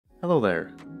Hello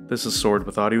there, this is Sword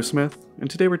with Audiosmith, and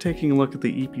today we're taking a look at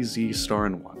the EPZ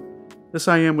Star-in-One. This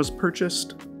IM was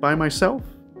purchased by myself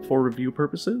for review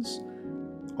purposes.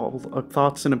 All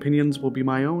thoughts and opinions will be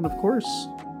my own, of course,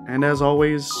 and as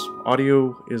always,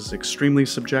 audio is extremely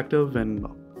subjective and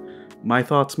my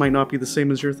thoughts might not be the same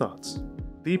as your thoughts.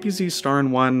 The EPZ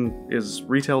Star-in-One is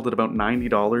retailed at about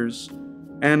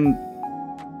 $90, and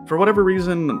for whatever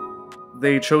reason,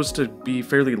 they chose to be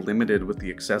fairly limited with the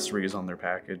accessories on their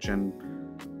package, and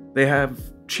they have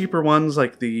cheaper ones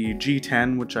like the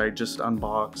G10, which I just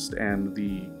unboxed, and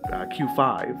the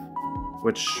Q5,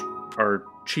 which are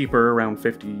cheaper, around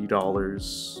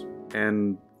 $50,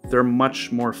 and they're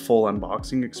much more full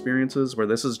unboxing experiences, where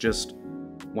this is just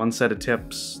one set of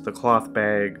tips, the cloth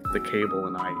bag, the cable,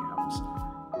 and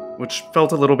IEMs, which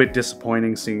felt a little bit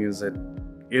disappointing seeing as it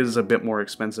is a bit more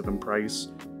expensive in price.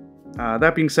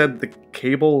 That being said, the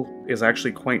cable is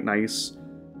actually quite nice.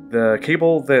 The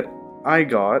cable that I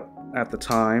got at the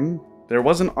time, there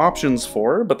wasn't options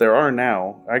for, but there are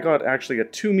now. I got actually a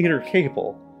 2-meter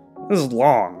cable. This is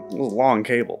long. This is a long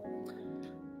cable.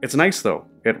 It's nice though.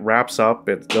 It wraps up.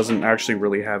 It doesn't actually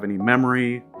really have any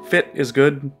memory. Fit is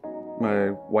good.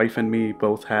 My wife and me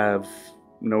both have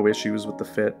no issues with the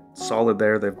fit. Solid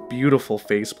there. They have beautiful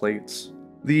face plates.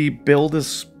 The build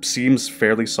seems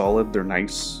fairly solid. They're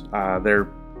nice.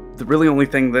 The really only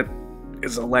thing that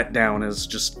is a letdown is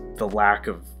just the lack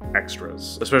of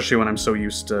extras, especially when I'm so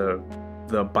used to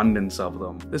the abundance of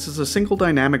them. This is a single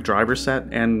dynamic driver set,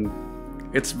 and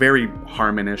it's very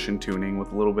harmonish in tuning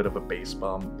with a little bit of a bass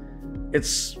bump. It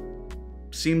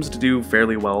seems to do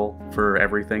fairly well for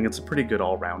everything. It's a pretty good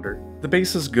all-rounder. The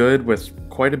bass is good with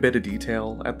quite a bit of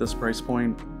detail at this price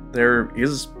point. There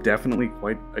is definitely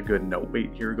quite a good note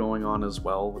weight here going on as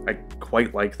well. I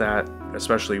quite like that,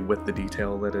 especially with the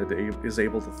detail that it is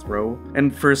able to throw.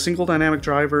 And for a single dynamic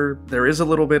driver, there is a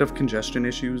little bit of congestion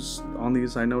issues on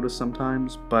these, I notice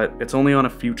sometimes, but it's only on a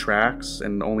few tracks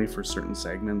and only for certain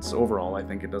segments. Overall, I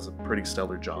think it does a pretty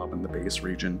stellar job in the bass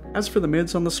region. As for the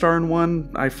mids on the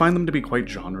Star-in-One, I find them to be quite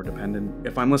genre dependent.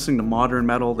 If I'm listening to modern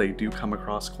metal, they do come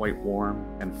across quite warm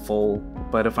and full,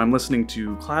 but if I'm listening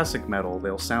to classic metal,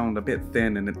 they'll sound a bit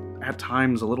thin, and at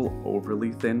times a little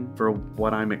overly thin for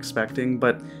what I'm expecting,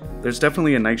 but there's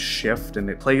definitely a nice shift, and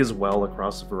it plays well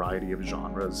across a variety of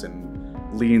genres and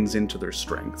leans into their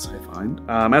strengths, I find.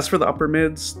 As for the upper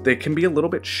mids, they can be a little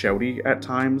bit shouty at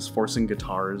times, forcing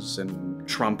guitars and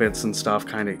trumpets and stuff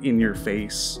kind of in your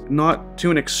face. Not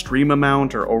to an extreme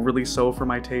amount or overly so for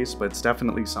my taste, but it's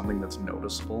definitely something that's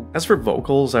noticeable. As for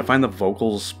vocals, I find the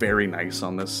vocals very nice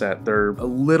on this set. They're a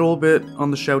little bit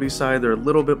on the shouty side, they're a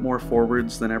little bit more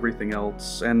forwards than everything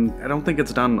else, and I don't think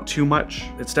it's done too much.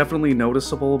 It's definitely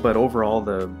noticeable, but overall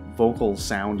the vocal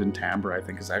sound and timbre I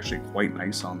think is actually quite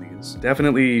nice on these.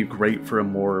 Definitely great for a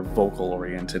more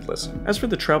vocal-oriented listen. As for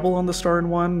the treble on the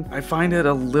Star-in-One, I find it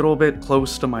a little bit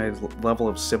close to my level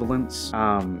of sibilance.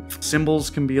 Cymbals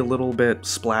can be a little bit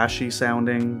splashy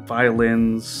sounding.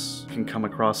 Violins can come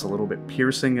across a little bit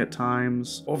piercing at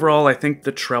times. Overall, I think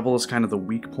the treble is kind of the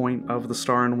weak point of the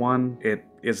Star-in-One. It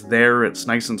is there, it's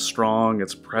nice and strong,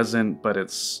 it's present, but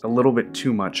it's a little bit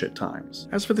too much at times.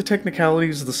 As for the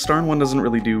technicalities, the Star-in-One doesn't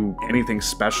really do anything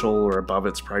special or above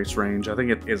its price range. I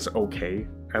think it is okay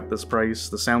at this price.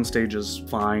 The soundstage is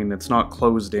fine, it's not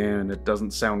closed in, it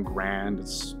doesn't sound grand,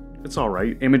 it's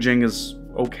alright. Imaging is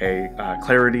okay.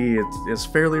 Clarity is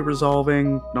fairly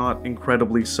resolving, not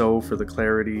incredibly so for the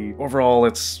clarity. Overall,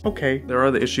 it's okay. There are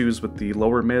the issues with the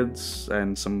lower mids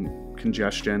and some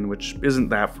congestion, which isn't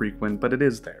that frequent, but it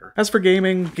is there. As for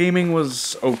gaming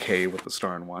was okay with the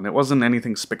Star-in-One. It wasn't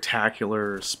anything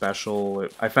spectacular or special.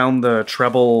 I found the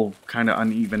treble kind of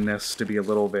unevenness to be a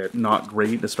little bit not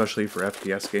great, especially for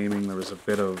FPS gaming. There was a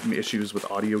bit of issues with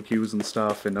audio cues and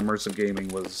stuff, and immersive gaming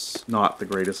was not the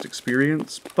greatest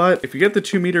experience. But if you get the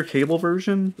 2-meter cable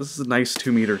version, this is a nice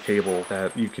 2-meter cable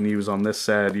that you can use on this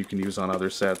set, you can use on other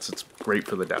sets. It's great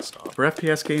for the desktop. For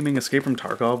FPS gaming, Escape from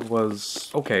Tarkov was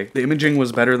okay. The imaging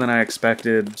was better than I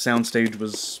expected. Soundstage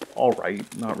was alright,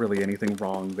 not really anything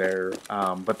wrong there.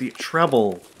 But the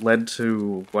treble led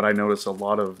to what I noticed a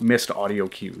lot of missed audio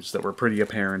cues that were pretty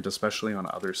apparent, especially on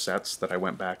other sets that I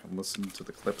went back and listened to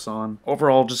the clips on.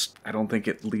 Overall, I don't think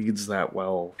it leads that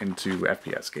well into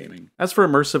FPS gaming. As for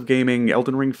immersive gaming,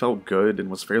 Elden Ring felt good and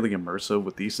was fairly immersive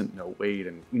with decent note weight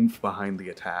and oomph behind the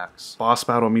attacks. Boss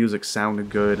battle music sounded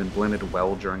good and blended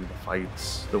well during the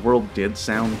fights. The world did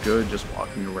sound good just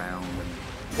walking around,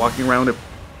 and walking around it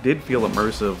did feel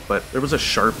immersive, but there was a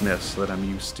sharpness that I'm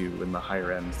used to in the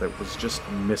higher ends that was just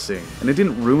missing. And it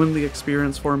didn't ruin the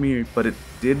experience for me, but it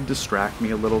did distract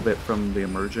me a little bit from the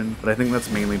immersion, but I think that's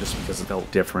mainly just because it felt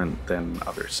different than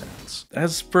other sounds.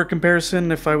 As for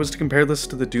comparison, if I was to compare this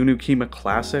to the Dunu Kima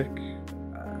Classic,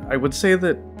 I would say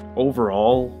that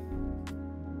overall,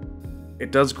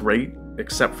 it does great,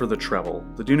 except for the treble.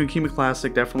 The Dunu Kima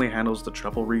Classic definitely handles the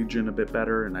treble region a bit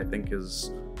better, and I think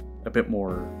is a bit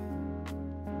more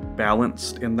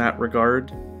balanced in that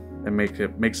regard, and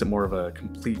makes it more of a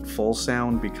complete full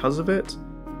sound because of it.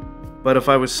 But if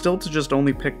I was still to just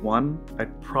only pick one,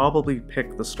 I'd probably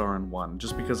pick the Star in 1,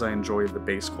 just because I enjoy the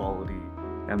bass quality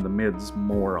and the mids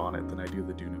more on it than I do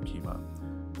the Dunu Kima.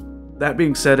 That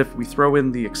being said, if we throw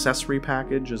in the accessory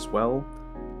package as well,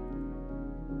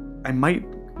 I might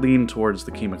lean towards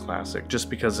the Kima Classic, just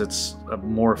because it's a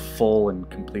more full and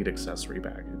complete accessory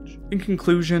package. In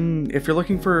conclusion, if you're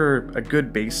looking for a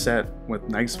good bass set with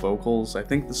nice vocals, I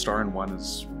think the Star in 1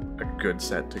 is a good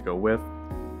set to go with.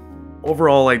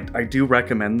 Overall, I do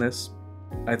recommend this.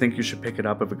 I think you should pick it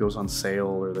up if it goes on sale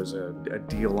or there's a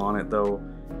deal on it though,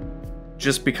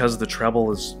 just because the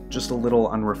treble is just a little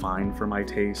unrefined for my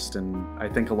taste, and I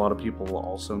think a lot of people will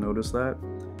also notice that.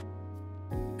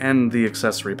 And the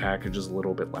accessory package is a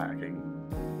little bit lacking.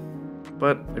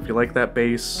 But if you like that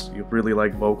bass, you really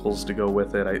like vocals to go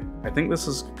with it, I think this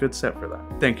is a good set for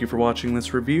that. Thank you for watching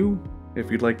this review.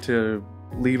 If you'd like to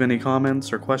leave any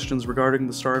comments or questions regarding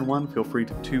the Star in 1, feel free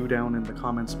to down in the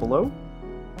comments below.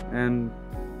 And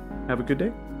have a good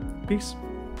day. Peace.